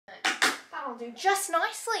That'll do just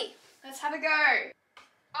nicely. Let's have a go.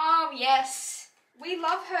 Oh yes, we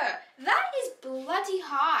love her. That is bloody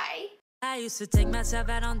high. I used to take myself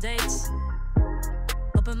out on dates,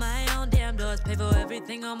 open my own damn doors, pay for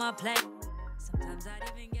everything on my plate. Sometimes I'd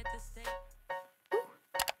even get to stay.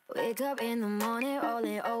 Wake up in the morning,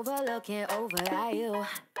 rolling over, looking over at you.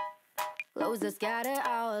 Clothes are scattered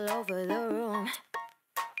all over the room.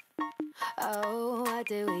 Oh, what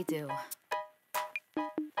did we do?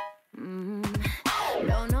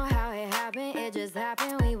 Don't know how it happened, it just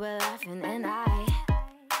happened. We were laughing and I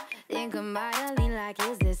think I might have leaned like,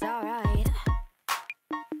 is this alright?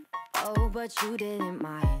 Oh, but you didn't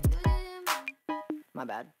mind. My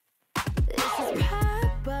bad. This is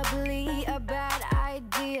probably a bad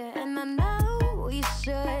idea, and I know we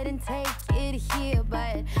shouldn't take it here,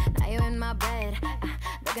 but now you're in my bed,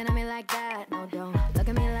 looking at me like that. No, don't look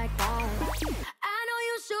at me like that. I know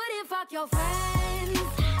you shouldn't fuck your friends.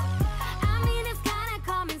 I mean, it's kinda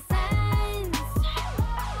common sense,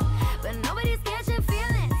 but nobody's catching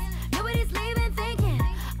feelings, nobody's leaving thinking,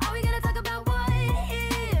 are we gonna talk about what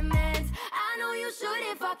it meant? I know you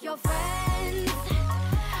shouldn't fuck your friends,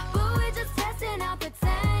 but we're just testing out the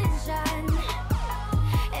tension,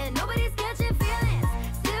 and nobody's catching feelings,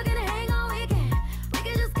 still gonna hang on weekend, we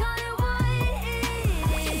can just call it what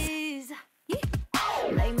it is.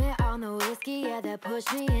 Blame it on the whiskey, yeah, that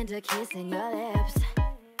pushed me into kissing your lips,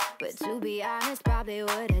 but to be honest, probably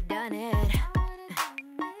would've done it,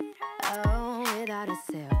 oh, without a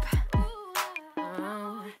sip.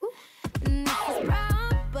 Oh. This is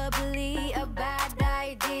probably a bad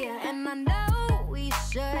idea, and I know we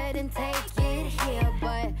shouldn't take it here,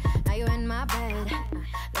 but now you're in my bed,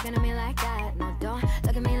 looking at me like that. No, don't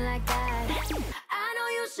look at me like that. I know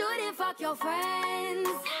you shouldn't fuck your friends.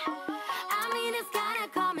 I mean, it's kinda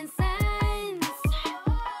common sense,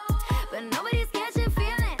 but nobody's catching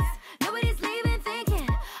feelings, nobody's leaving thinking,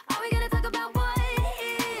 are we gonna talk about what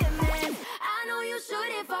it meant? I know you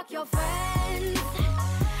shouldn't fuck your friends,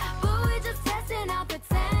 but we're just testing out the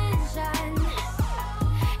tension,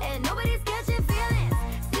 and nobody's catching feelings,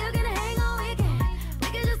 still gonna hang on weekend, we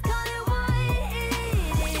can just call it what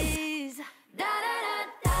it is. Da da da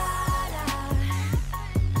da da,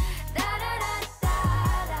 da da da da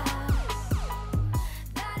da.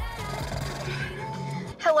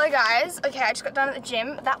 Hello guys. Okay, I just got done at the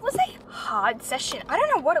gym. That was a hard session. I don't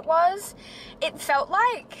know what it was. It felt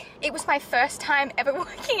like it was my first time ever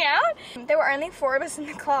working out. There were only 4 of us in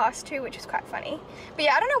the class too, which was quite funny. But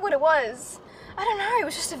yeah, I don't know what it was. I don't know, it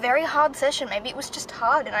was just a very hard session. Maybe it was just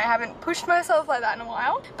hard and I haven't pushed myself like that in a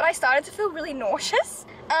while. But I started to feel really nauseous.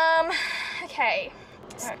 Okay.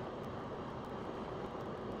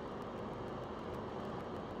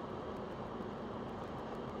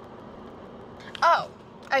 Oh,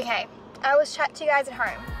 okay. I will chat to you guys at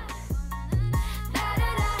home.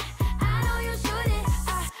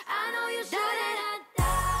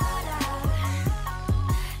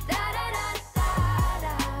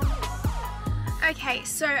 Okay,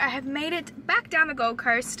 so I have made it back down the Gold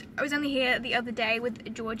Coast. I was only here the other day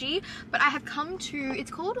with Georgie, but I have come to,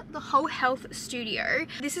 it's called the Whole Health Studio.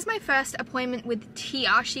 This is my first appointment with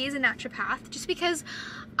Tia. She is a naturopath, just because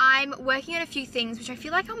I'm working on a few things which I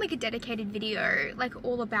feel like I'll make a dedicated video like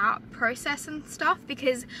all about process and stuff,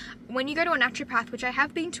 because when you go to a naturopath, which I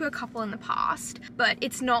have been to a couple in the past, but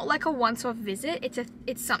it's not like a once-off visit,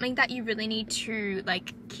 it's something that you really need to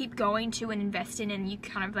like keep going to and invest in, and you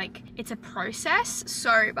kind of like, it's a process.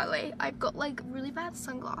 So by the way, I've got like really bad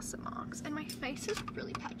sunglasses marks and my face is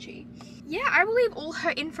really patchy. Yeah, I will leave all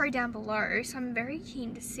her info down below, so I'm very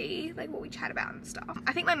keen to see like what we chat about and stuff.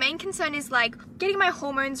 I think my main concern is like getting my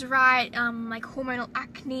hormones right, like hormonal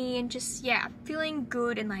acne, and just, yeah, feeling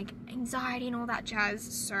good and like anxiety and all that jazz.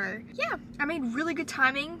 So yeah, I made really good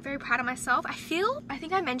timing, very proud of myself. I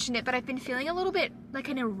think I mentioned it, but I've been feeling a little bit like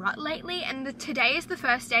in a rut lately, and today is the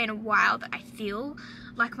first day in a while that I feel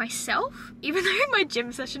like myself, even though my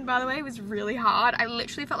gym session, by the way, was really hard. I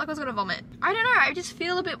literally felt like I was gonna vomit. I don't know, I just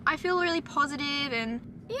feel I feel really positive, and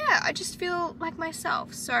yeah, I just feel like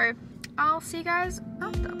myself. So I'll see you guys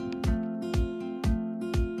after.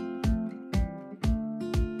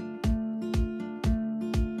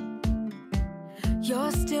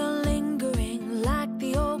 You're still lingering like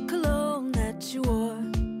the old cologne that you wore.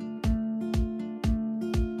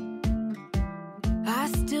 I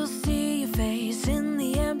still see your face in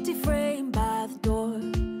the empty frame by the door.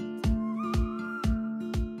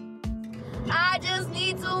 I just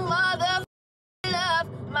need to love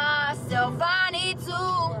myself. I need to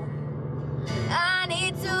love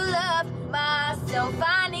myself.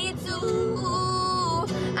 I need to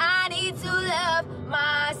love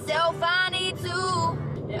myself. I need to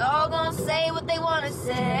all gonna say what they wanna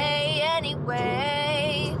say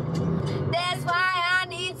anyway. That's why I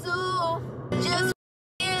need to just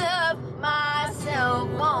love myself.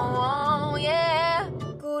 Oh, yeah.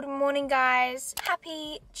 Good morning, guys.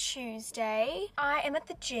 Happy Tuesday. I am at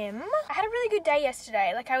the gym. I had a really good day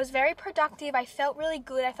yesterday. Like, I was very productive. I felt really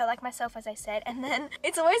good. I felt like myself, as I said. And then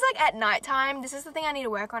it's always like at nighttime. This is the thing I need to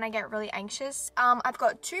work on. I get really anxious. I've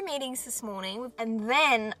got 2 meetings this morning. And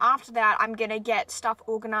then after that, I'm gonna get stuff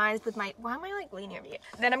organized with my... Why am I like leaning over here?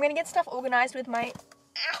 Then I'm gonna get stuff organized with my...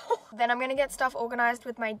 Ow. Then I'm gonna get stuff organized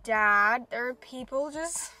with my dad. There are people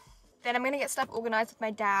just... Then I'm gonna get stuff organized with my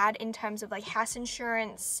dad in terms of like house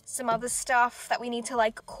insurance, some other stuff that we need to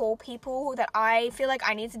like call people that I feel like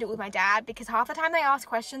I need to do with my dad because half the time they ask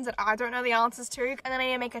questions that I don't know the answers to. And then I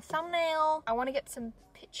need to make a thumbnail. I wanna get some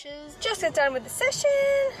pictures. Just got done with the session.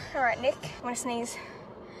 All right, Nick, I wanna sneeze.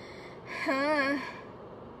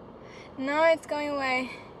 No, it's going away.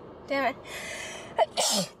 Damn it.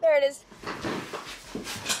 There it is.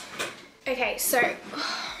 Okay, so,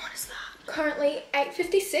 currently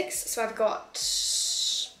 8:56, so I've got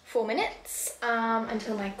 4 minutes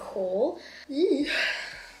until my call.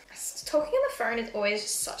 Talking on the phone is always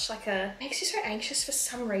just such like a... makes you so anxious for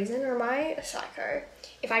some reason, or am I a psycho?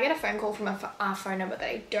 If I get a phone call from a phone number that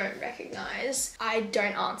I don't recognize, I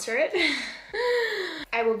don't answer it.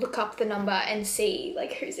 I will look up the number and see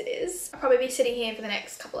like whose it is. I'll probably be sitting here for the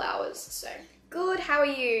next couple hours, so. Good, how are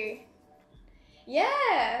you?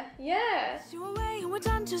 Yeah. You away and we're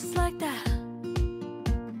done just like that.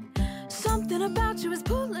 Something about you is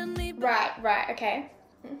pulling me back. Right, okay.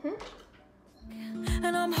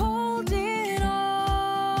 And I'm holding on.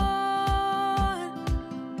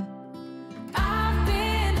 I've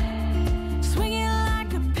been swinging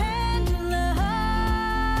like a pendulum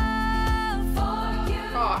for you.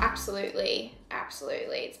 Oh, absolutely.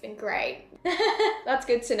 It's been great. That's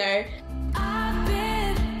good to know. I've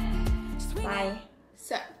been swinging. Bye.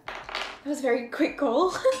 So, that was a very quick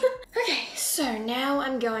call. Okay, so now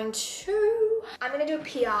I'm gonna do a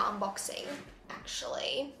PR unboxing,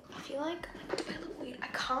 actually. I feel like, do I look weird? I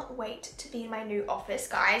can't wait to be in my new office,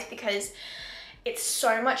 guys, because it's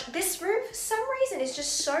so much, this room for some reason is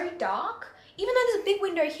just so dark. Even though there's a big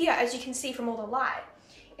window here, as you can see from all the light,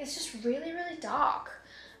 it's just really, really dark.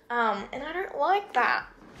 And I don't like that.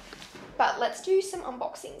 But let's do some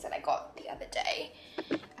unboxings that I got the other day.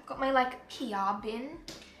 I've got my like PR bin.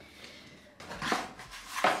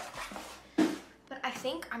 But I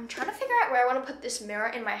think I'm trying to figure out where I want to put this mirror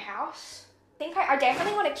in my house. I think I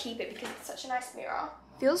definitely want to keep it because it's such a nice mirror.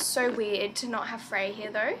 Feels so weird to not have Frey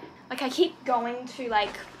here though. Like I keep going to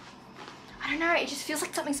like, I don't know, it just feels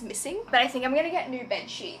like something's missing. But I think I'm gonna get new bed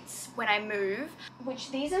sheets when I move,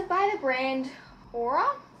 which these are by the brand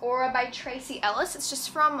Aura by Tracy Ellis. It's just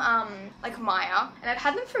from like Maya, and I've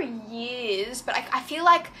had them for years, but I feel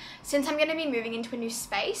like since I'm gonna be moving into a new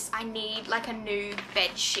space, I need like a new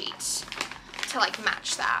bed sheet to like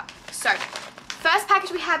match that. So first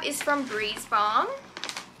package we have is from Breeze Balm,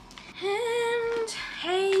 and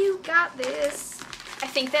hey, you got this. I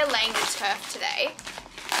think they're laying the turf today.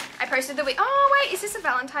 I posted the week. Oh wait, is this a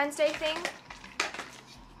Valentine's Day thing?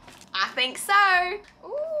 I think so.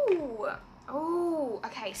 Ooh,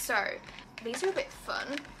 okay, so these are a bit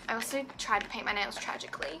fun. I also tried to paint my nails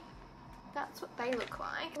tragically. That's what they look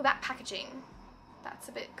like. Well, that packaging, that's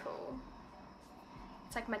a bit cool.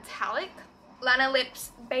 It's like metallic. Lana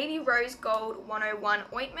Lips Baby Rose Gold 101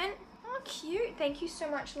 Ointment. Oh, cute. Thank you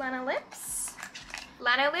so much, Lana Lips.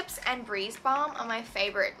 Lana Lips and Breeze Balm are my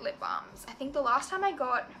favorite lip balms. I think the last time I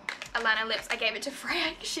got a Lana Lips, I gave it to Freya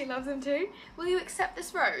because she loves them too. Will you accept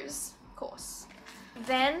this rose? Of course.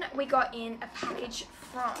 Then we got in a package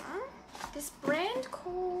from this brand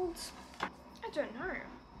called, I don't know.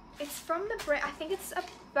 It's from the brand, I think it's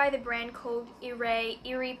by the brand called I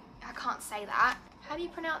can't say that. How do you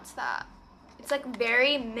pronounce that? It's like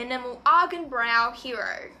very minimal, Argan Brow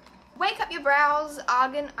Hero. Wake up your brows,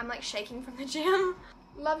 Argan. I'm like shaking from the gym.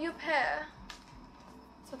 Love your pair.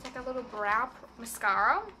 So it's like a little brow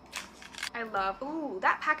mascara. I love, ooh,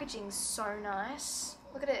 that packaging's so nice.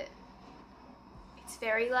 Look at it. It's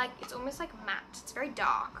very like, it's almost like matte. It's very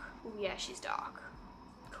dark. Oh yeah, she's dark.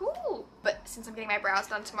 Cool. But since I'm getting my brows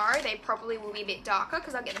done tomorrow, they probably will be a bit darker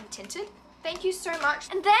because I'll get them tinted. Thank you so much.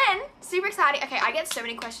 And then, super exciting. Okay, I get so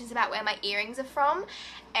many questions about where my earrings are from.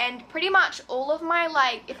 And pretty much all of my,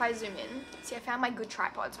 like, if I zoom in. See, I found my good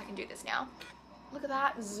tripod so I can do this now. Look at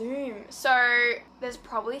that, zoom. So there's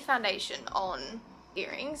probably foundation on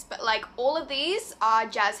earrings, but like all of these are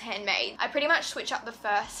Jazz handmade. I pretty much switch up the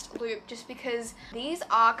first loop just because these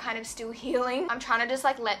are kind of still healing. I'm trying to just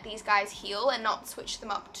like let these guys heal and not switch them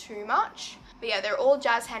up too much. But yeah, they're all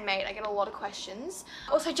Jazz handmade. I get a lot of questions.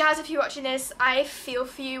 Also, Jazz, if you're watching this, I feel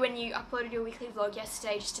for you when you uploaded your weekly vlog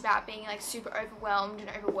yesterday just about being like super overwhelmed and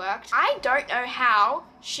overworked. I don't know how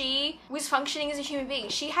she was functioning as a human being.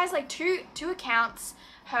 She has like two accounts,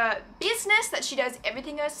 her business that she does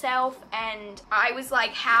everything herself, and I was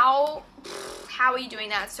like, how are you doing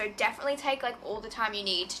that? So definitely take like all the time you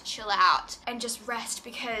need to chill out and just rest,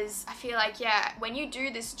 because I feel like, yeah, when you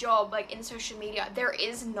do this job like in social media, there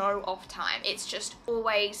is no off time. It's just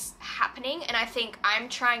always happening, and I think I'm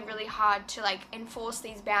trying really hard to like enforce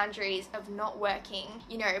these boundaries of not working,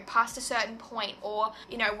 you know, past a certain point. Or,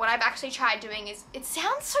 you know, what I've actually tried doing is, it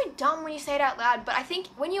sounds so dumb when you say it out loud, but I think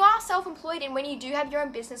when you are self-employed and when you do have your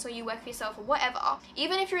own business or you work for yourself or whatever,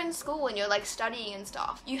 even if you're in school and you're like studying and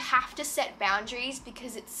stuff, you have to set boundaries,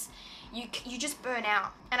 because it's you just burn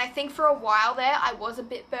out. And I think for a while there I was a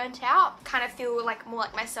bit burnt out. Kind of feel like more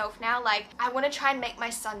like myself now. Like, I want to try and make my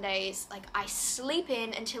Sundays like I sleep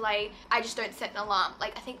in until I just don't set an alarm.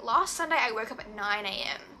 Like, I think last Sunday I woke up at 9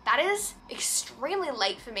 a.m. That is extremely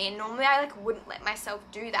late for me, and normally I like wouldn't let myself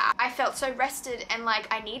do that. I felt so rested and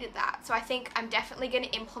like I needed that. So I think I'm definitely going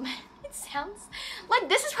to implement. It sounds like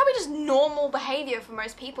this is probably just normal behavior for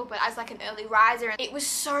most people, but as like an early riser, it was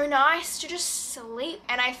so nice to just sleep,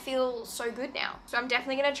 and I feel so good now. So I'm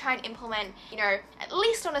definitely going to try and implement, you know, at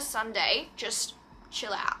least on a Sunday, just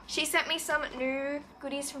chill out. She sent me some new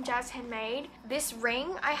goodies from Jazz Handmade. This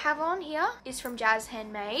ring I have on here is from Jazz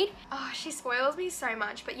Handmade. Oh, she spoils me so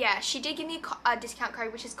much. But yeah, she did give me a discount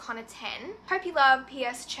code, which is Conagh10. Hope you love.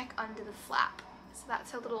 PS, check under the flap. So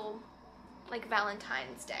that's her little like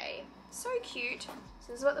Valentine's Day. So cute. So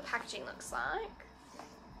this is what the packaging looks like.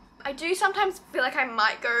 I do sometimes feel like I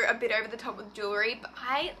might go a bit over the top with jewelry, but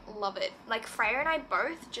I love it. Like, Freya and I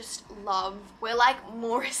both just love, we're like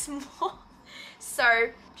more is more. So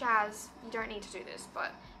Jazz, you don't need to do this,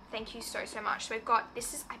 but thank you so much. So we've got,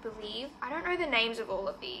 this is, I believe, I don't know the names of all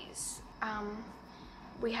of these.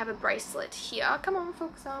 We have a bracelet here. Come on,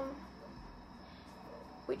 focus on.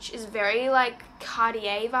 Which is very like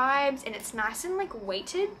Cartier vibes, and it's nice and like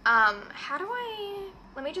weighted. How do I,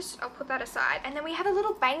 let me just, I'll put that aside. And then we have a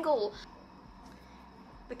little bangle.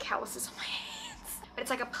 The calluses on my hands. But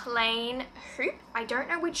it's like a plain hoop. I don't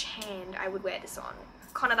know which hand I would wear this on.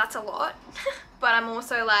 Conagh, that's a lot. But I'm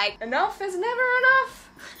also like, enough is never enough.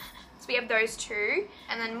 So we have those two,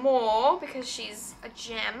 and then more because she's a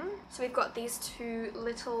gem. So we've got these two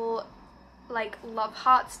little like love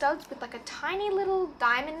heart studs with like a tiny little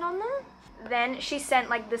diamond on them. Then she sent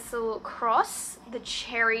like this little cross, the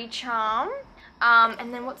cherry charm.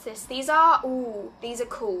 And then what's this? These are, ooh, these are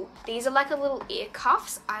cool. These are like a little ear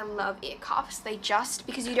cuffs. I love ear cuffs. They just,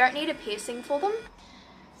 because you don't need a piercing for them.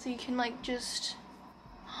 So you can like just,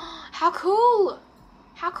 how cool.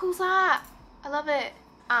 How cool's that? I love it.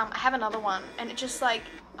 I have another one, and it just like,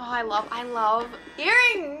 oh, I love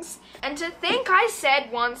earrings. And to think, I said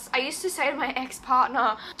once, I used to say to my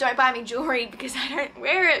ex-partner, don't buy me jewelry because I don't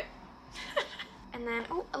wear it. And then,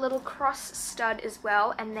 oh, a little cross stud as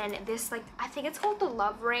well. And then this, like, I think it's called the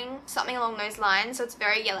love ring, something along those lines. So it's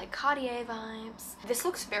very, yeah, like Cartier vibes. This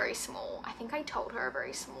looks very small. I think I told her a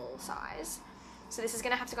very small size. So this is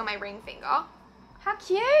gonna have to go on my ring finger. How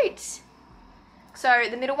cute. So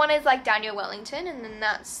the middle one is like Daniel Wellington, and then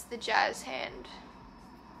that's the Jazz Handmade.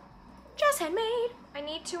 I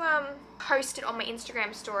need to post it on my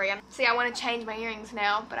Instagram story. See, I want to change my earrings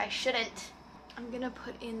now, but I shouldn't. I'm gonna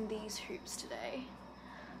put in these hoops today.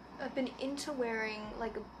 I've been into wearing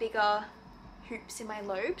like bigger hoops in my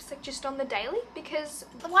lobes, like just on the daily, because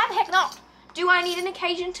why the heck not? Do I need an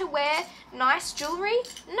occasion to wear nice jewelry?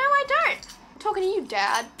 No, I don't. I'm talking to you,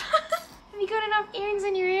 Dad. Have you got enough earrings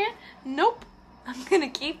in your ear? Nope. I'm gonna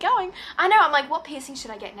keep going. I know, I'm like, what piercing should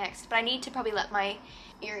I get next? But I need to probably let my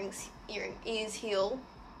ears heal.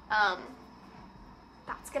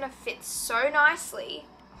 That's gonna fit so nicely.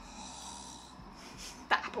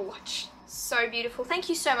 The Apple Watch. So beautiful. Thank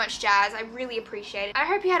you so much, Jazz. I really appreciate it. I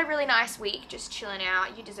hope you had a really nice week just chilling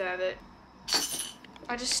out. You deserve it.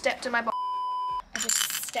 I just stepped in my bowl. I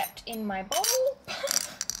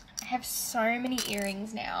have so many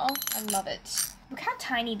earrings now. I love it. Look how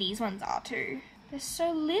tiny these ones are too. They're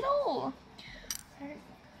so little.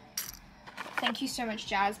 Thank you so much,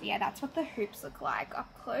 Jazz. But yeah, that's what the hoops look like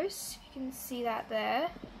up close. You can see that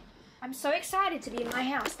there. I'm so excited to be in my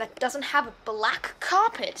house that doesn't have a black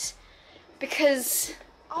carpet, because,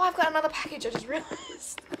 oh, I've got another package I just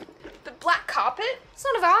realized. The black carpet, it's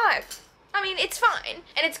not a vibe. I mean, it's fine,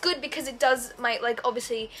 and it's good because it does like,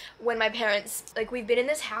 obviously, when my parents, like, we've been in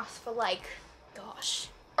this house for like, gosh,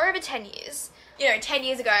 over 10 years. you know, 10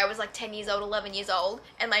 years ago I was like 10 years old, 11 years old,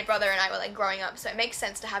 and my brother and I were like growing up, so it makes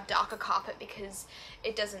sense to have darker carpet because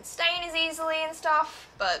it doesn't stain as easily and stuff.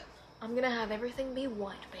 But I'm gonna have everything be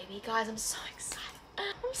white, baby. Guys, I'm so excited.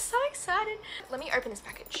 I'm so excited. Let me open this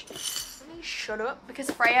package. Let me shut up, because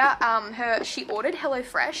Freya, she ordered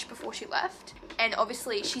HelloFresh before she left, and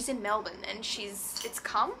obviously she's in Melbourne and it's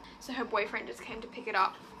come, so her boyfriend just came to pick it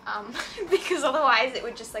up, because otherwise it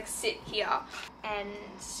would just like sit here and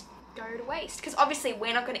go to waste, because obviously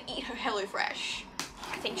we're not going to eat her HelloFresh.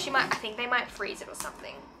 I think they might freeze it or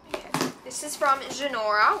something. Okay. This is from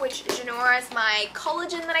JEUNEORA, which JEUNEORA is my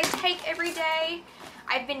collagen that I take every day.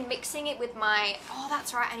 I've been mixing it with my, oh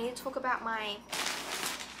that's right, I need to talk about my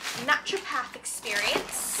naturopath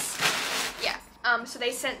experience. Yeah, so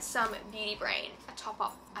they sent some Beauty Brain, a top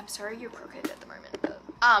up. I'm sorry you're crooked at the moment.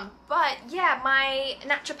 But yeah, my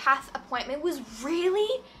naturopath appointment was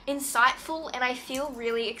really insightful, and I feel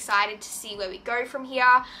really excited to see where we go from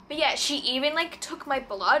here. But yeah, she even like took my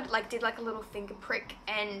blood, like did like a little finger prick,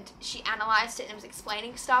 and she analyzed it and was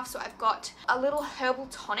explaining stuff. So I've got a little herbal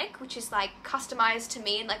tonic, which is like customized to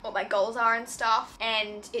me and like what my goals are and stuff,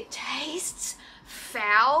 and it tastes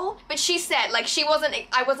foul, but she said like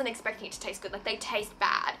I wasn't expecting it to taste good, like they taste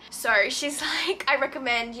bad. So she's like, I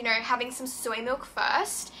recommend, you know, having some soy milk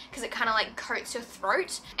first, because it kind of like coats your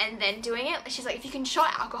throat, and then doing it. She's like, if you can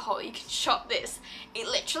shot alcohol, you can shot this. It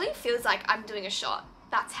literally feels like I'm doing a shot.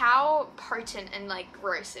 That's how potent and like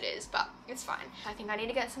gross it is, but it's fine. I think I need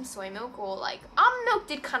to get some soy milk, or like milk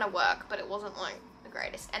did kind of work, but it wasn't like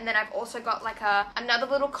greatest. And then I've also got like another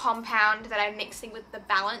little compound that I'm mixing with the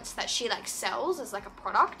balance that she like sells as like a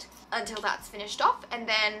product until that's finished off. And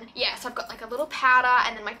then yeah, so I've got like a little powder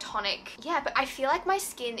and then my tonic. Yeah, but I feel like my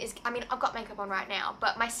skin is, I mean, I've got makeup on right now,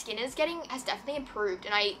 but my skin has definitely improved.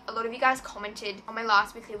 And a lot of you guys commented on my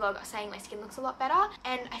last weekly vlog saying my skin looks a lot better,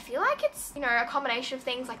 and I feel like it's, you know, a combination of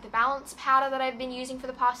things like the balance powder that I've been using for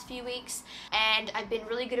the past few weeks, and I've been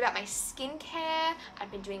really good about my skincare. I've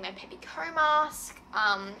been doing my PeppiCo mask.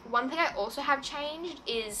 One thing I also have changed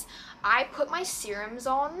is I put my serums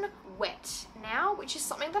on wet now, which is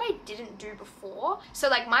something that I didn't do before. So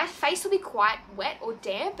like my face will be quite wet or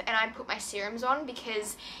damp, and I put my serums on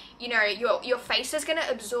because, you know, your face is going to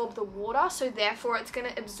absorb the water, so therefore it's going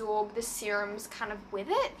to absorb the serums kind of with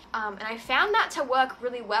it. And I found that to work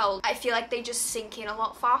really well. I feel like they just sink in a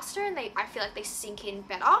lot faster, and I feel like they sink in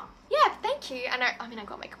better. Yeah, thank you. I mean, I've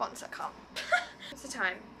got makeup on, so I can't. What's the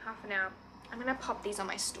time? Half an hour. I'm gonna pop these on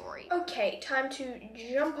my story. Okay, time to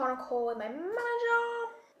jump on a call with my manager.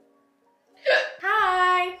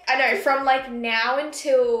 Hi! I know, from like now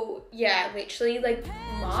until, yeah, literally like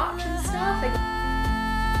March and stuff. Like,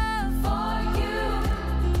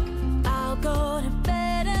 I'll go to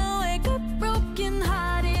bed and wake up broken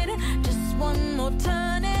hearted. Just one more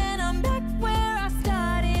turn and I'm back where I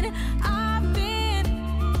started. I've been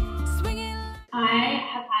swinging. I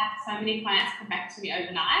have had so many clients come back to me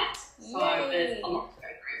overnight, so there's a lot to go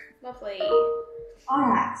through. lovely.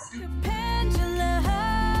 Alright.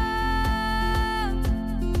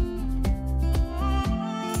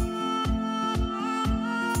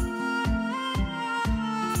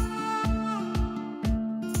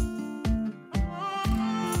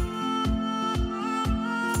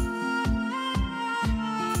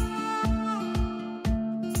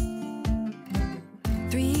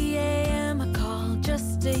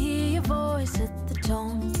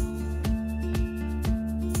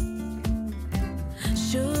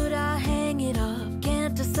 Should I hang it up?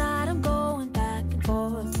 Can't decide, I'm going back and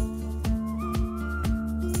forth.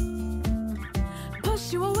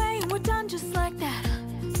 Push you away and we're done just like that.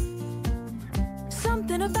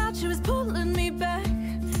 Something about you is pulling me back,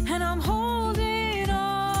 and I'm holding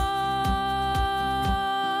on.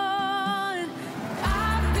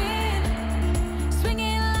 I've been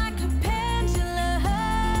swinging like a pendulum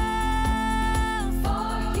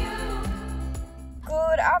for you.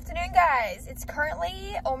 Good afternoon, guys. It's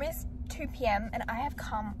currently almost 2 p.m. and I have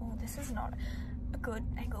come, oh, this is not a good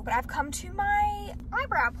angle, but I've come to my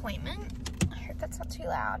eyebrow appointment. I hope that's not too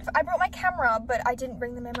loud. I brought my camera, but I didn't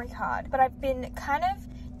bring the memory card. But I've been kind of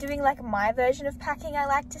doing like my version of packing, I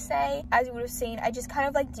like to say. As you would have seen, I just kind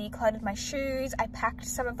of like decluttered my shoes. I packed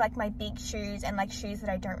some of like my big shoes and like shoes that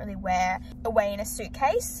I don't really wear away in a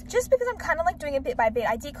suitcase, just because I'm kind of like doing it bit by bit.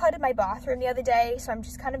 I decluttered my bathroom the other day, so I'm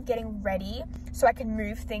just kind of getting ready so I can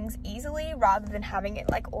move things easily rather than having it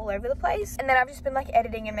like all over the place. And then I've just been like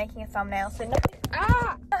editing and making a thumbnail, so nothing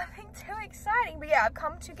too exciting. But yeah, I've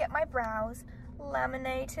come to get my brows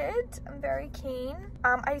laminated. I'm very keen.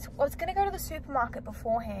 I was gonna go to the supermarket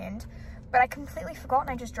beforehand, but I completely forgot and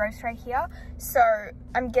I just drove straight here. So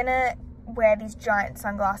I'm gonna wear these giant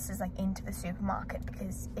sunglasses like into the supermarket,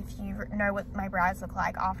 because if you know what my brows look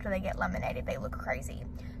like after they get laminated, they look crazy.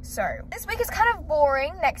 So this week is kind of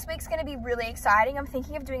boring. Next week's going to be really exciting. I'm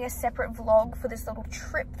thinking of doing a separate vlog for this little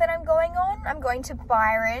trip that I'm going on. I'm going to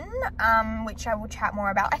Byron, which I will chat more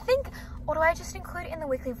about. I think, or do I just include it in the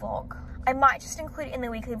weekly vlog? I might just include it in the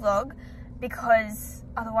weekly vlog, because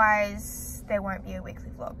otherwise there won't be a weekly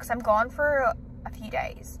vlog, because I'm gone for a few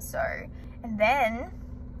days. So, and then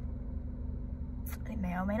it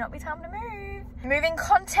may or may not be time to move. Moving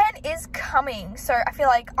content is coming, so I feel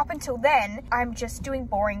like up until then I'm just doing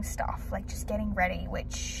boring stuff, like just getting ready,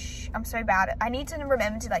 which I'm so bad at. I need to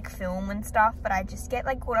remember to like film and stuff, but I just get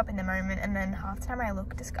like caught up in the moment, and then half the time I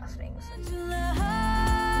look disgusting.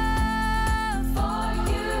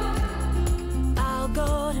 I'll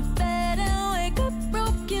go to bed and wake up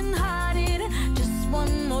broken hearted. Just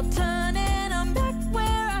one more turn and I'm back where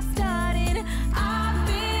I started. I've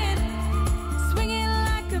been swinging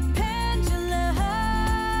like a pendulum.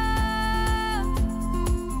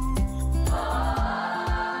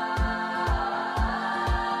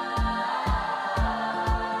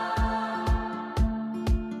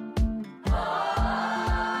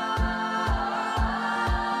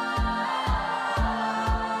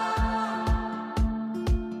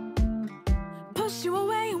 Push you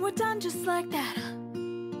away and we're done just like that.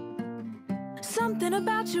 Something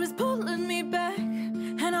about you is pulling me back,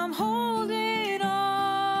 and I'm holding on.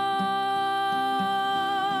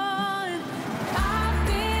 I've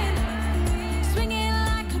been swinging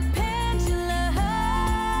like a pendulum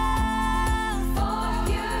for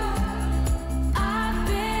you. I've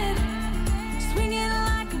been swinging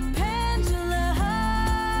like a pendulum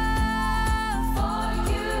for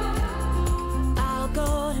you. I'll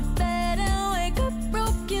go to bed and wake up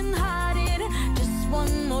broken hearted. Just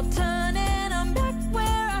one more turn and I'm back where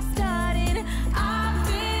I started. I've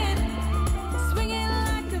been swinging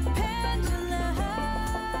like a pendulum.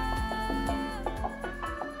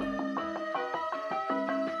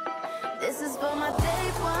 This is for my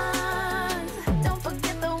day ones. Don't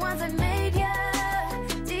forget the ones I made ya.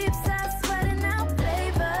 Deep side sweating out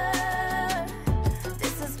flavor.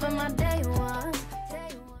 This is for my day ones.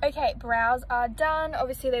 Okay, brows are done.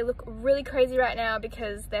 Obviously they look really crazy right now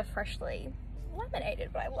because they're freshly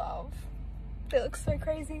laminated, but I love. They look so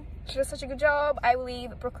crazy. She does such a good job. I will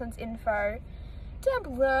leave Brooklyn's info down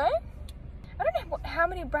below. I don't know how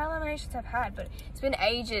many brow laminations I've had, but it's been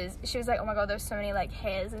ages. She was like, oh my god, there's so many like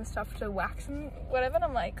hairs and stuff to wax and whatever, and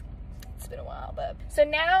I'm like, it's been a while. But so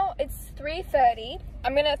now it's 3:30.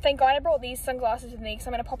 I'm gonna, thank god I brought these sunglasses with me, because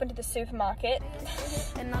I'm gonna pop into the supermarket.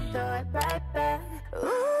 And I'll throw it right back.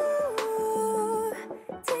 Ooh,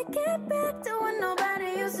 take it back to when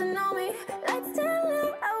nobody used to know me. Lights down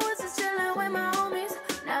low, I was just chilling with my homies.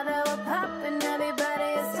 Now that we're popping,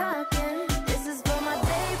 everybody is talking. This is for my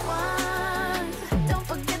day ones. Don't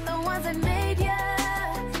forget the ones that made ya.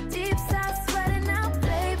 Deep side sweating out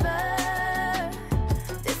flavor.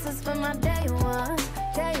 This is for my day ones,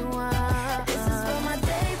 day ones. This is for my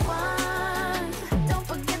day ones. Don't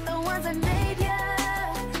forget the ones that made ya.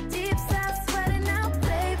 Deep side sweating out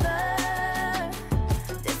flavor.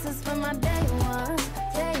 This is for my day ones,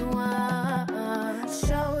 day ones.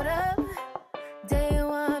 Showed up day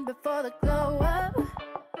one before the glow up.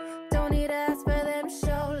 Don't need to ask for them to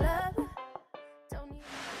show love. Don't need.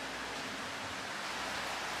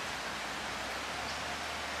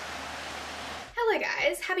 Hello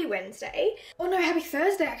guys, happy Wednesday. Oh no, happy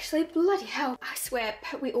Thursday actually, bloody hell. I swear,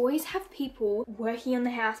 we always have people working on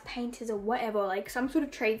the house, painters or whatever, like some sort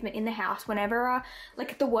of tradesman in the house whenever,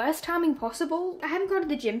 like at the worst timing possible. I haven't gone to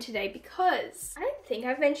the gym today because, I don't think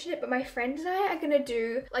I've mentioned it, but my friend and I are gonna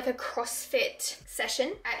do like a CrossFit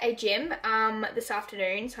session at a gym this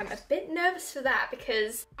afternoon. So I'm a bit nervous for that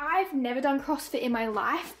because I've never done CrossFit in my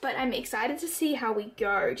life, but I'm excited to see how we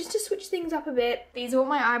go, just to switch things up a bit. These are what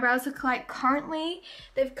my eyebrows look like currently.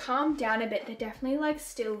 They've calmed down a bit. They're definitely like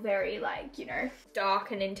still very like, you know,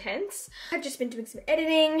 dark and intense. I've just been doing some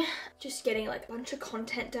editing, just getting like a bunch of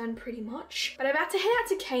content done pretty much. But I'm about to head out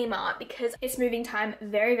to KMART because it's moving time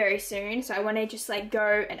very, very soon. So I want to just like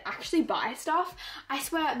go and actually buy stuff. I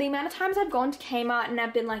swear the amount of times I've gone to Kmart and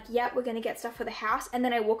I've been like, yep, we're going to get stuff for the house. And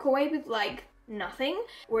then I walk away with like nothing.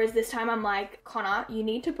 Whereas this time I'm like, Connor, you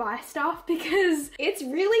need to buy stuff because it's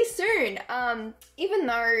really soon. Even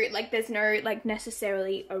though like there's no like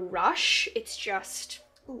necessarily a rush, it's just,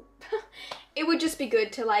 it would just be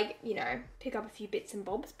good to like, you know, pick up a few bits and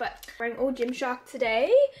bobs. But I'm wearing all GYMSHARK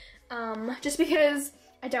today, just because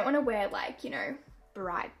I don't want to wear like, you know,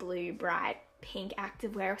 bright blue, bright pink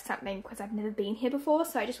activewear or something because I've never been here before.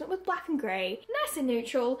 So I just went with black and grey, nice and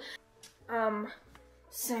neutral.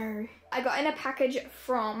 So I got in a package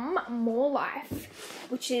from More Life,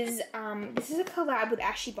 which is, this is a collab with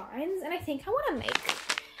Ashy Bines, and I think I want to make,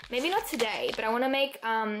 maybe not today, but I want to make,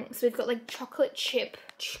 so we've got like chocolate chip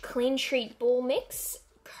clean treat ball mix,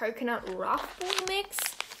 coconut rough ball mix,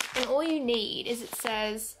 and all you need is, it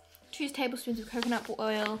says 2 tablespoons of coconut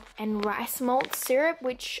oil and rice malt syrup,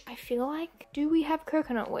 which I feel like, do we have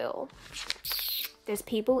coconut oil? There's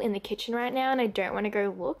people in the kitchen right now and I don't want to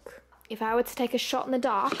go look. If I were to take a shot in the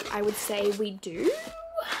dark, I would say we do.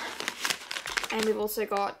 And we've also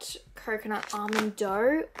got coconut almond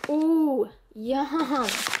dough. Ooh, yum.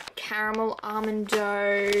 Caramel almond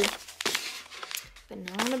dough.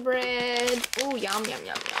 Banana bread. Ooh, yum, yum,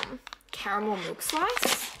 yum, yum. Caramel milk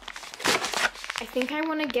slice. I think I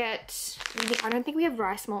want to get, I don't think we have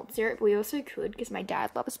rice malt syrup, but we also could because my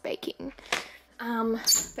dad loves baking.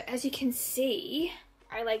 But as you can see,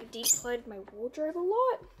 I like decluttered my wardrobe a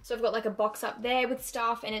lot. So I've got like a box up there with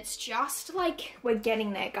stuff, and it's just like, we're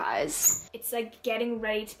getting there, guys. It's like getting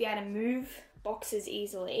ready to be able to move boxes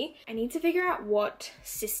easily. I need to figure out what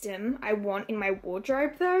system I want in my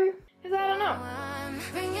wardrobe though, because I don't know. I'm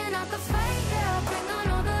bringing out the fire, bring on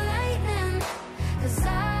all the lightning, 'cause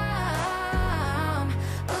I'm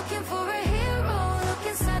looking for a hero, look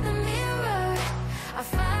inside the mirror, I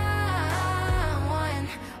found one,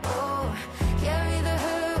 oh, carry the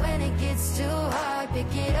hurt when it gets too hard,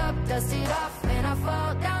 pick it up, dust it off, when I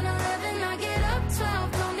fall down 11, I get up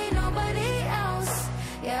 12, don't need nobody else,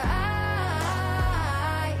 yeah,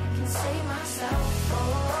 I can save myself,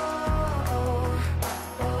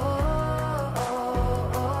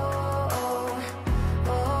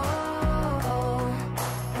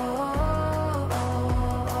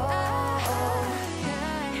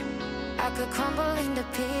 crumble into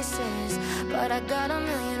pieces, but I got a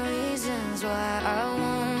million reasons why I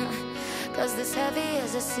won't, 'cause this heavy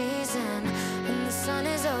is a season, and the sun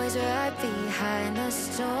is always right behind the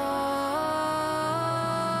storm.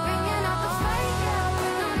 Bringing out the fire,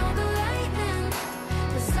 bring on all the lightning,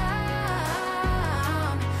 'cause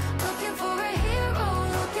I'm looking for a hero,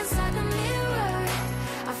 look inside the mirror,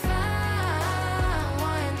 I found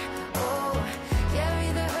one, oh,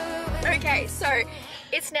 carry the hurt. Okay, so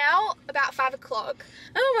it's now about 5 o'clock.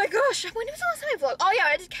 Oh my gosh, when was the last time I vlogged? Oh yeah,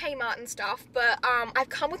 I did KMART and stuff, but I've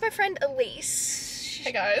come with my friend Elise.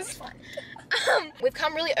 Hey guys. We've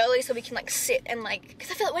come really early so we can like sit and like,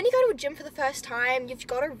 because I feel like when you go to a gym for the first time, you've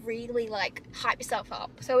got to really like hype yourself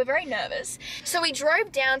up. So we're very nervous. So we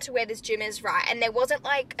drove down to where this gym is, right, and there wasn't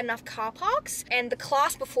like enough car parks, and the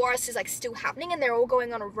class before us is like still happening, and they're all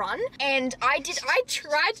going on a run. And I tried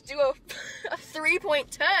to do a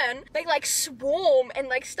 3-point turn. They like swarm and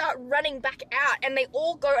like start running back out, and they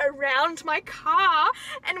all go around my car,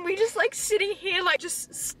 and we just like sitting here like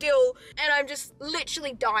just still, and I'm just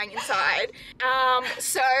literally dying inside.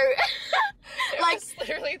 So like It's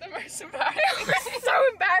literally the most embarrassing thing. so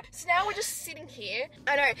embarrassed. So now we're just sitting here.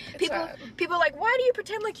 I know people are like, why do you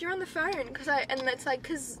pretend like you're on the phone? And it's like,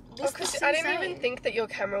 because I didn't even think that your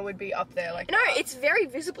camera would be up there like no, that. it's very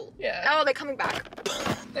visible. Yeah. Oh, they're coming back.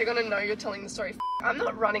 They're gonna know you're telling the story. I'm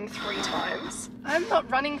not running 3 times. I'm not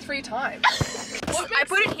running 3 times. I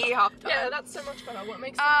put it here half the time. Yeah, that's so much better. What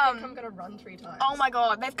makes you think I'm gonna run 3 times? Oh my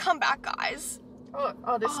god, they've come back, guys.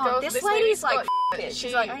 Oh, this girl. This lady's like,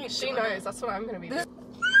 she like, I ain't she doing knows. it. That's what I'm gonna be doing.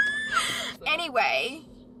 Anyway,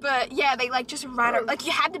 but yeah, they like just ran, like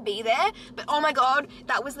you had to be there, but oh my god,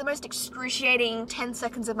 that was the most excruciating 10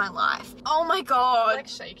 seconds of my life. Oh my god. I'm like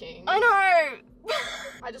shaking. I know.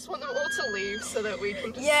 I just want them all to leave so that we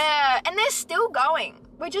can just... Yeah, and they're still going.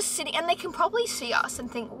 We're just sitting, and they can probably see us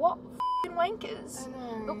and think, what f***ing wankers. I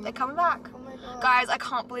know. Oh, they're coming back. Oh my god. Guys, I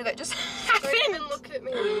can't believe that just happened. Don't even look at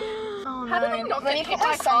me. Oh How no. do they not Let get me hit put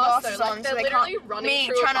my by cars, sunglasses though? on Like, so they're they can't, literally running me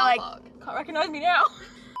through a trying to car like, park. can't recognize me now.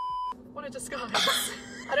 What a disguise.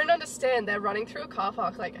 I don't understand. They're running through a car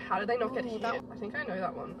park. Like, how do they not get hit? I think I know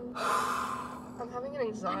that one. I'm having an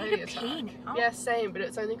anxiety attack. pee now. Yeah, same, but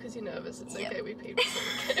it's only because you're nervous. It's Yep. okay, we peed.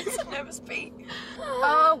 It's a nervous pee.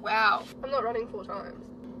 Oh wow. I'm not running 4 times.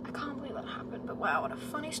 I can't believe that happened, but wow, what a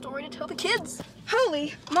funny story to tell the kids.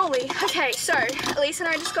 Holy moly. Okay, so Elise and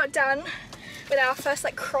I just got done with our first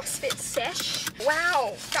like CrossFit sesh.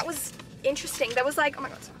 Wow, that was interesting. That was like, oh my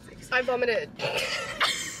god, sorry. I vomited.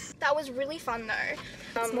 That was really fun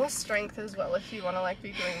though. It's more strength as well if you want to like be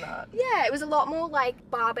doing that. Yeah, it was a lot more like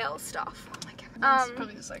barbell stuff. Oh my god. It's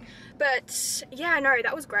probably just like... But yeah, no,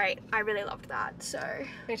 that was great. I really loved that. So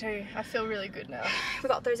Me too. I feel really good now. we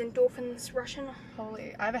got those endorphins rushing.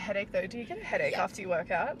 Holy, I have a headache though. Do you get a headache after you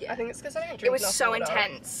work out? Yeah. I think it's because I don't drink It was enough so water.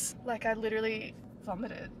 intense. Like I literally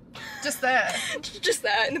vomited. Just there. Just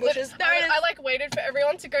there in the bushes. There it is. I like waited for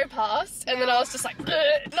everyone to go past, and then I was just like,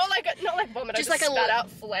 ugh. not like vomit. Just I like just a spat out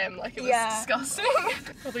phlegm, like it was disgusting.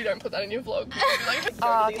 Probably don't put that in your vlog. Like,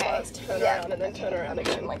 go to these lines, turn around, and then turn around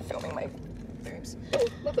again, like filming my boobs. Oh,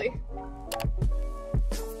 lovely.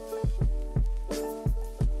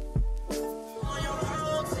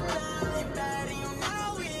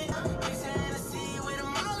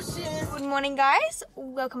 Good morning, guys.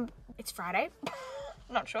 Welcome. It's Friday.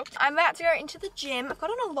 Not sure. I'm about to go into the gym. I've got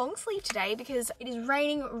on a long sleeve today because it is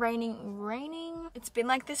raining. It's been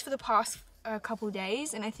like this for the past couple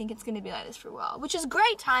days, and I think it's going to be like this for a while, which is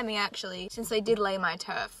great timing actually, since they did lay my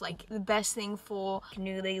turf. Like, the best thing for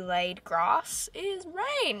newly laid grass is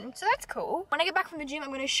rain, so that's cool. When I get back from the gym, I'm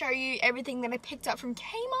going to show you everything that I picked up from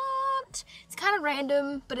KMART. It's kind of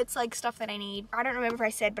random, but it's like stuff that I need. I don't remember if I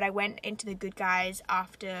said, but I went into the Good Guys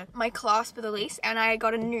after my class for the lease, and I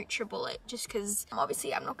got a NutriBullet just because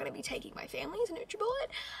obviously I'm not going to be taking my family's NutriBullet,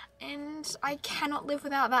 and I cannot live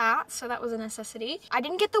without that, so that was a necessity. I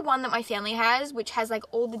didn't get the one that my family has, which has like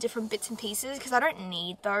all the different bits and pieces, because I don't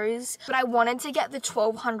need those, but I wanted to get the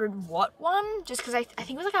 1200 watt one just because I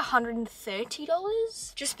think it was like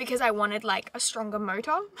 $130, just because I wanted like a stronger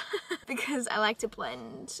motor because I like to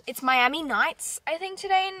blend. It's Miami Nights, I think,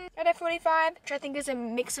 today at F45, which I think is a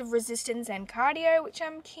mix of resistance and cardio, which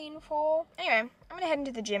I'm keen for. Anyway, I'm gonna head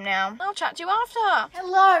into the gym now. I'll chat to you after.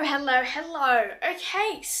 Hello.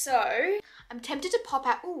 Okay, so I'm tempted to pop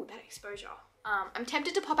out. Ooh, that exposure. I'm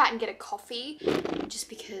tempted to pop out and get a coffee just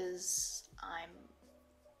because I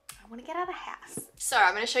want to get out of the house. So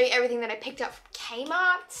I'm going to show you everything that I picked up from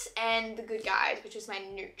KMART and the Good Guys, which was my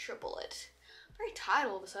NutriBullet. Very tired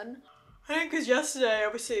all of a sudden. I think because yesterday,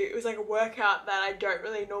 obviously, it was like a workout that I don't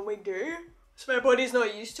really normally do. So my body's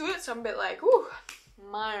not used to it, so I'm a bit like, ooh,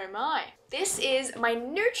 my oh my. This is my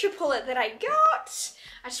NutriBullet that I got.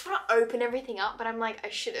 I just want to open everything up, but I'm like, I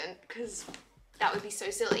shouldn't, because that would be so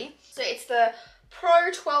silly. So it's the Pro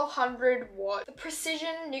 1200 watt, the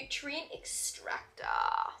Precision Nutrient Extractor.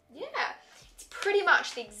 Yeah, it's pretty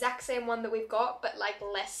much the exact same one that we've got, but like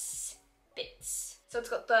less bits. So it's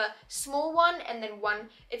got the small one and then one,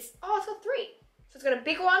 it's got three. So it's got a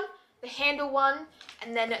big one, the handle one,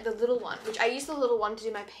 and then the little one, which I use the little one to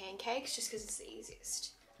do my pancakes just because it's the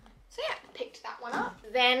easiest. So yeah, picked that one up.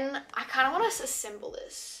 Then I kind of want to assemble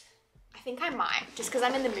this. I think I might, just because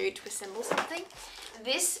I'm in the mood to assemble something.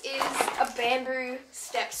 This is a bamboo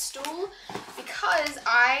step stool because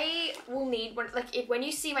I will need one. Like, when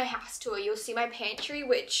you see my house tour, you'll see my pantry,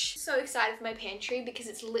 which I'm so excited for my pantry because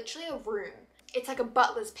it's literally a room. It's like a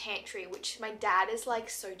butler's pantry, which my dad is like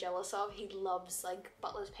so jealous of. He loves like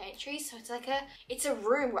butler's pantry. So it's a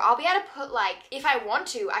room where I'll be able to put, like, if I want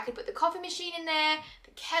to, I could put the coffee machine in there,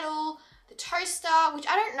 the kettle, the toaster, which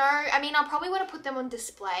I don't know. I mean, I'll probably want to put them on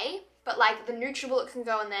display, but like the NutriBullet can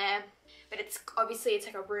go in there, but it's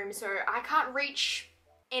like a room, so I can't reach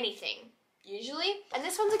anything usually. And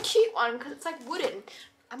this one's a cute one because it's like wooden.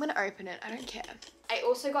 I'm gonna open it, I don't care. I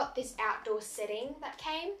also got this outdoor setting that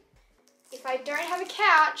came. If I don't have a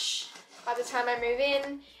couch by the time I move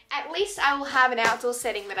in, at least I will have an outdoor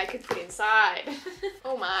setting that I could put inside.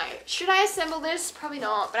 Oh my. Should I assemble this? Probably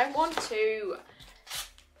not, but I want to.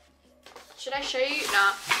 Should I show you?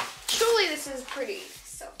 Nah. Surely this is pretty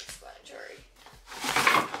self-explanatory.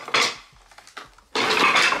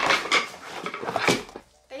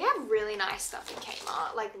 They have really nice stuff at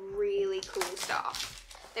KMART, like really cool stuff.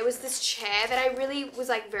 There was this chair that I really was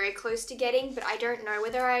like very close to getting, but I don't know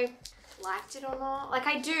whether I liked it or not. Like,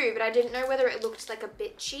 I do, but I didn't know whether it looked like a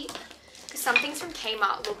bit cheap. Because some things from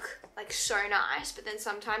KMART look like so nice, but then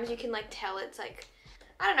sometimes you can like tell it's like,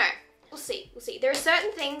 I don't know. We'll see. There are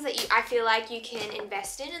certain things that I feel like you can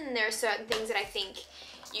invest in, and there are certain things that I think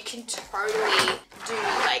you can totally do,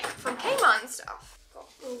 like from KMART and stuff. Got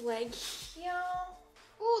the leg here.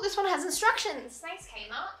 Oh, this one has instructions. Thanks,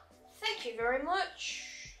 KMART. Thank you very much.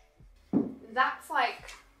 That's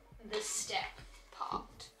like the step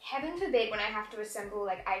part. Heaven forbid when I have to assemble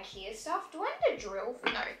like IKEA stuff. Do I need a drill?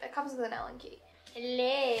 No, that comes with an Allen key.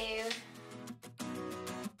 Hello.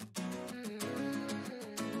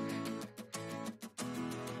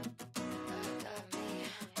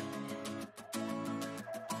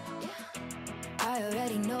 I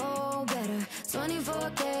already know better.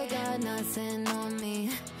 24K got nothing on me.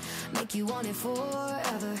 Make you want it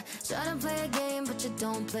forever. Try to play a game, but you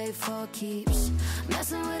don't play for keeps.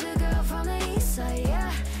 Messing with a girl from the east side,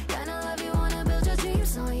 yeah. Kinda love you, wanna build your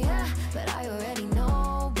dreams on, yeah. But I already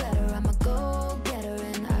know better. I'm a go-getter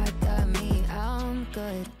and I got me. I'm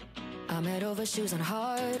good. I'm head over shoes on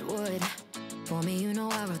hardwood. For me, you know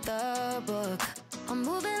I wrote the book. I'm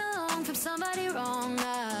moving along from somebody wrong.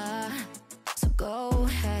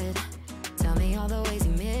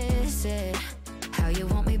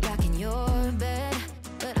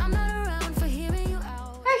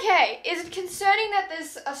 concerning that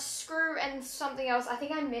there's a screw and something else. I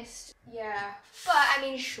think I missed. Yeah. But I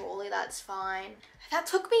mean, surely that's fine. That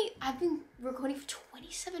took me, I've been recording for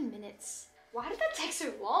 27 minutes. Why did that take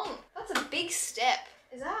so long? That's a big step.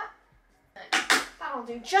 Is that? That'll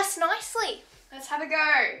do just nicely. Let's have a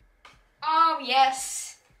go. Oh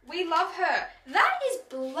yes. We love her. That is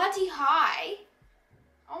bloody high.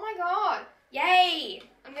 Oh my god. Yay.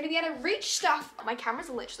 I'm gonna be able to reach stuff. My camera's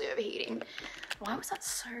literally overheating. Why was that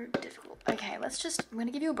so difficult? Okay, I'm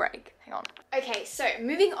gonna give you a break. Hang on. Okay, so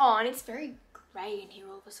moving on. It's very grey in here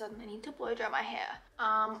all of a sudden. I need to blow dry my hair.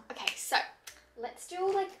 Okay, so let's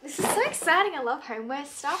do like, this is so exciting. I love homeware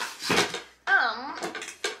stuff.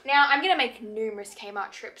 Now I'm gonna make numerous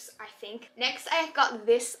KMART trips, I think. Next, I got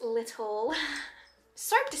this little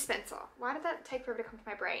soap dispenser. Why did that take forever to come to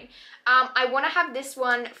my brain? I want to have this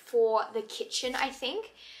one for the kitchen, I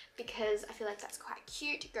think, because I feel like that's quite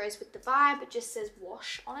cute. It goes with the vibe. It just says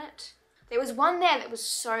wash on it. There was one there that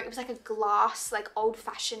was it was like a glass, like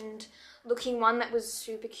old-fashioned looking one that was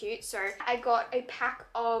super cute. So I got a pack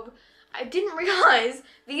of, I didn't realize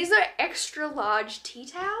these are extra large tea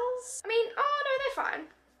towels. I mean, oh no, they're fine.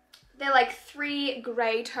 They're like 3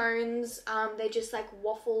 grey tones. They're just like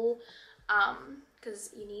waffle,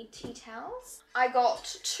 because you need tea towels. I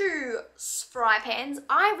got 2 fry pans.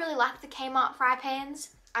 I really like the KMART fry pans.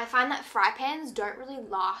 I find that fry pans don't really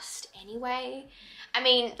last anyway. I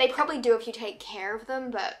mean, they probably do if you take care of them,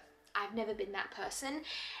 but I've never been that person.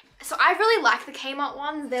 So I really like the KMART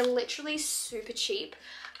ones. They're literally super cheap.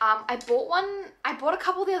 I bought a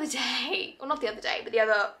couple the other day. Well, not the other day, but the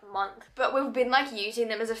other month. But we've been like using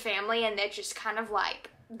them as a family, and they're just kind of like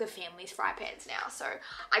the family's fry pans now. So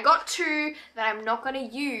I got 2 that I'm not going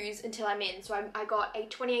to use until I'm in. So I got a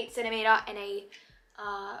 28 centimeter and a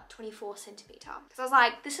 24 centimeter. Because I was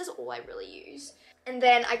like, this is all I really use. And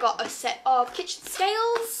then I got a set of kitchen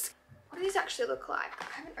scales. What do these actually look like? I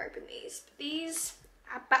haven't opened these. But these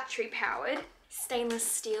are battery powered stainless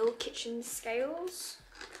steel kitchen scales.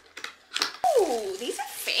 Ooh, these are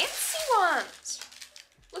fancy ones.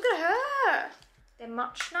 Look at her. They're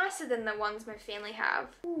much nicer than the ones my family have.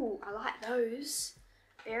 Ooh, I like those.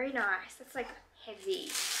 Very nice. That's like heavy.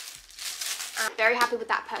 I'm very happy with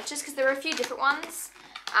that purchase because there are a few different ones.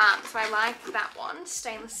 So I like that one.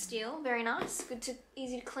 Stainless steel. Very nice.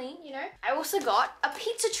 Easy to clean, you know. I also got a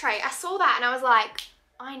pizza tray. I saw that and I was like,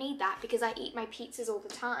 I need that because I eat my pizzas all the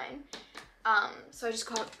time. So I just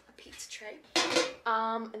got a pizza tray.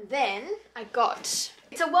 And then I got,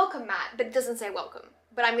 it's a welcome mat, but it doesn't say welcome.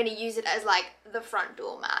 But I'm going to use it as like the front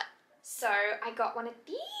door mat. So I got one of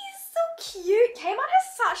these. So cute. KMART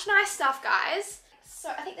has such nice stuff, guys. So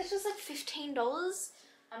I think this was like $15.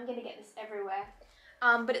 I'm going to get this everywhere.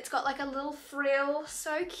 But it's got like a little frill.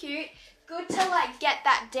 So cute. Good to like get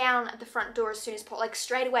that down at the front door as soon as possible. Like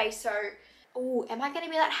straight away. So, oh, am I going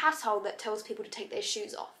to be that household that tells people to take their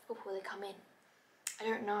shoes off before they come in? I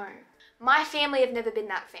don't know. My family have never been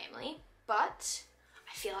that family. But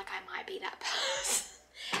I feel like I might be that person.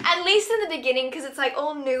 At least in the beginning, because it's like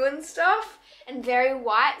all new and stuff and very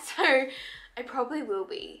white, so I probably will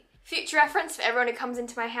be. Future reference for everyone who comes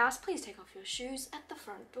into my house, please take off your shoes at the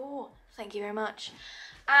front door. Thank you very much.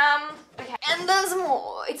 Okay, and there's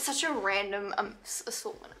more. It's such a random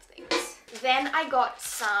assortment of things. Then I got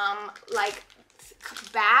some like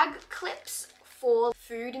bag clips for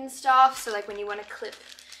food and stuff. So like when you want to clip,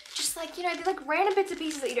 just like, you know, they're like random bits and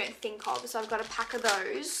pieces that you don't think of. So I've got a pack of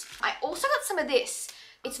those. I also got some of this.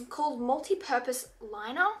 It's called multi-purpose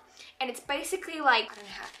liner, and it's basically like, I don't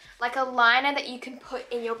know how, like a liner that you can put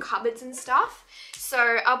in your cupboards and stuff.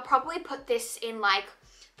 So I'll probably put this in like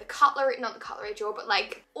the cutlery, not the cutlery drawer, but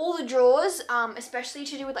like all the drawers, especially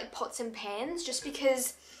to do with like pots and pans, just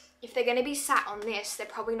because if they're gonna be sat on this, they're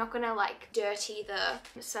probably not gonna like dirty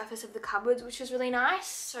the surface of the cupboards, which was really nice.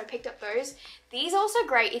 So I picked up those. These are also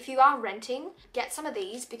great if you are renting, get some of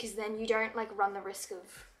these because then you don't like run the risk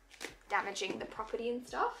of damaging the property and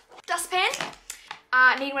stuff. Dustpan.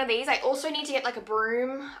 Need one of these. I also need to get like a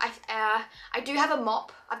broom. I do have a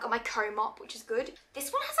mop. I've got my co-mop, which is good.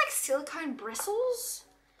 This one has like silicone bristles.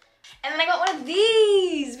 And then I got one of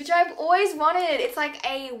these, which I've always wanted. It's like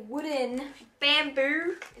a wooden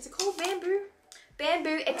bamboo. Is it called bamboo?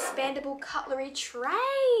 Bamboo expandable cutlery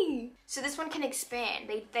tray. So this one can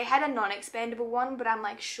expand. They had a non-expandable one, but I'm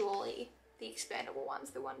like, surely the expandable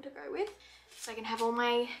one's the one to go with. So I can have all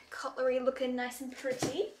my cutlery looking nice and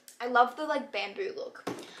pretty. I love the like bamboo look.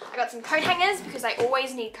 I got some coat hangers because I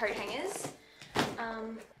always need coat hangers.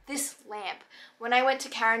 This lamp. When I went to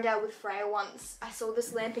Carindale with Freya once, I saw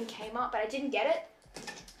this lamp in KMART, but I didn't get it.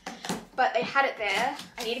 But they had it there.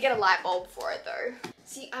 I need to get a light bulb for it though.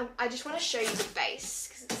 See, I just want to show you the base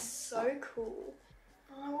because it's so cool.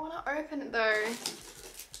 Oh, I want to open it though.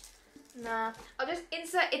 Nah, I'll just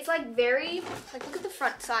insert. It's like very, like, look at the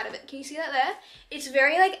front side of it. Can you see that there? It's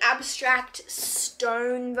very like abstract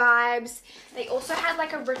stone vibes. They also had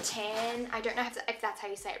like a rattan. I don't know if that's how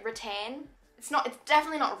you say it. Rattan. It's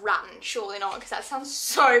definitely not rattan. Surely not, because that sounds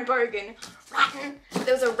so bogan. Rattan.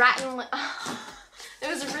 There was a rattan. There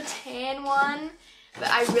was a rattan one, but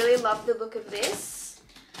I really love the look of this.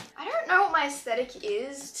 I don't know what my aesthetic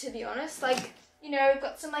is, to be honest. Like, you know, we've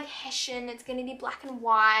got some like Hessian, it's gonna be black and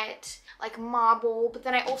white, like marble, but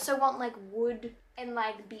then I also want like wood and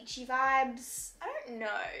like beachy vibes. I don't know.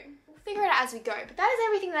 We'll figure it out as we go, but that is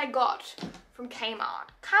everything that I got from KMART.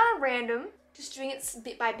 Kind of random, just doing it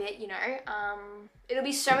bit by bit, you know. It'll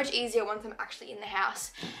be so much easier once I'm actually in the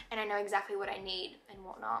house and I know exactly what I need and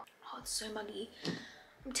whatnot. Oh, it's so muggy.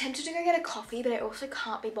 I'm tempted to go get a coffee, but I also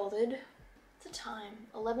can't be bothered. What's the time?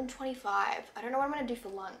 11:25. I don't know what I'm gonna do for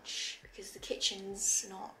lunch because the kitchen's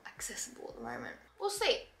not accessible at the moment. We'll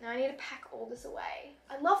see. Now I need to pack all this away.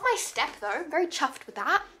 I love my step though. I'm very chuffed with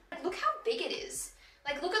that. Look how big it is.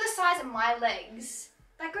 Like, look at the size of my legs.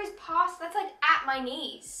 That goes past, that's like at my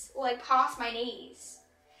knees, or like past my knees.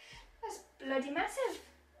 That's bloody massive.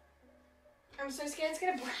 I'm so scared it's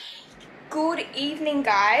gonna break. Good evening,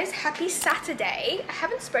 guys. Happy Saturday. I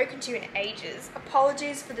haven't spoken to you in ages.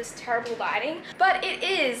 Apologies for this terrible lighting, but it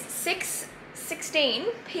is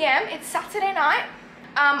 6:16 p.m. It's Saturday night.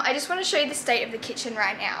 I just want to show you the state of the kitchen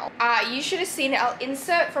right now. You should have seen it. I'll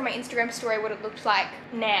insert from my Instagram story what it looked like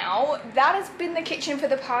now. That has been the kitchen for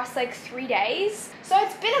the past like 3 days. So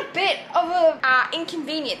it's been a bit of a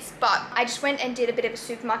inconvenience, but I just went and did a bit of a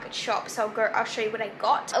supermarket shop. So I'll show you what I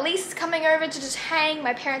got. Elise is coming over to just hang.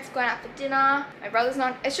 My parents are going out for dinner. My brother's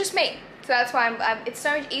not. It's just me. So that's why it's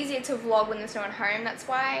so much easier to vlog when there's no one home. That's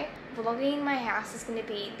why vlogging in my house is going to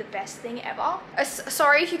be the best thing ever.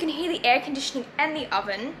 Sorry if you can hear the air conditioning and the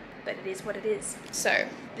oven, but it is what it is. So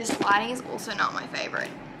this lighting is also not my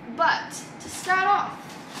favorite. But to start off,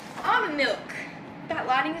 almond milk. That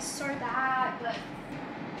lighting is so bad, but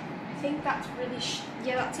I think that's really,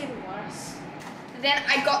 yeah, that's even worse. Then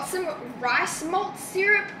I got some rice malt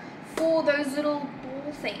syrup for those little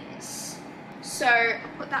ball things. So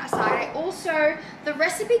put that aside. Also, the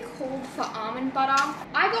recipe called for almond butter.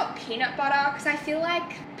 I got peanut butter because I feel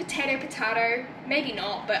like potato, maybe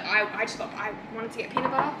not, but I wanted to get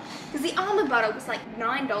peanut butter because the almond butter was like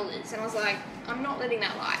 $9 and I was like, I'm not letting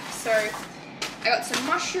that lie. So I got some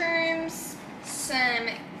mushrooms, some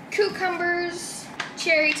cucumbers,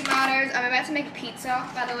 cherry tomatoes. I'm about to make a pizza,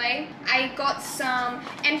 by the way. I got some,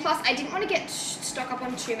 and plus I didn't want to get stock up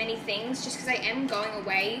on too many things just because I am going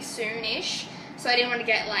away soon-ish. So I didn't want to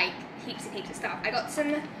get like heaps of stuff. I got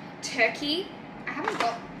some turkey. I haven't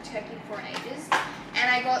got turkey for ages. And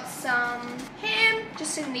I got some ham,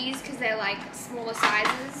 just in these because they're like smaller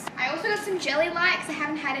sizes. I also got some jelly likes. I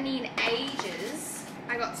haven't had any in ages.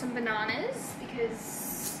 I got some bananas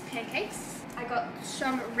because pancakes. I got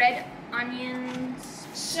some red onions.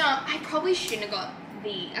 I probably shouldn't have got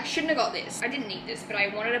I shouldn't have got this. I didn't need this, but I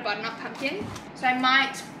wanted a butternut pumpkin. So I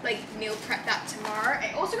might like meal prep that tomorrow.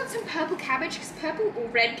 I also got some purple cabbage, because purple or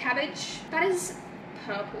red cabbage, that is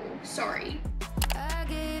purple, sorry. I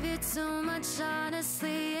gave you too much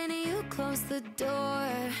honestly and you closed the door.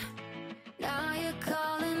 Now you're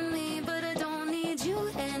calling me, but I don't need you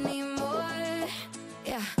anymore.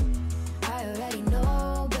 Yeah, I already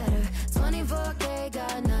know better. 24K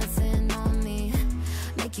got nothing on me.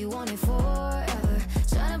 Make you want it forever.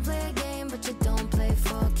 Tryna play a game, but you don't play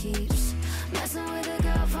for keeps. Messing with a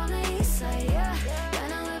girl from the east side, yeah.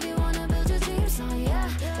 And I love you, wanna build your dreams on, yeah.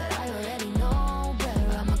 But I already know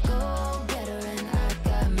better. I'm a go-getter and I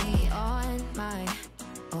got me on my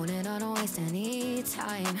own, and I don't waste any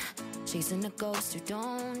time chasing a ghost who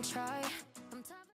don't try.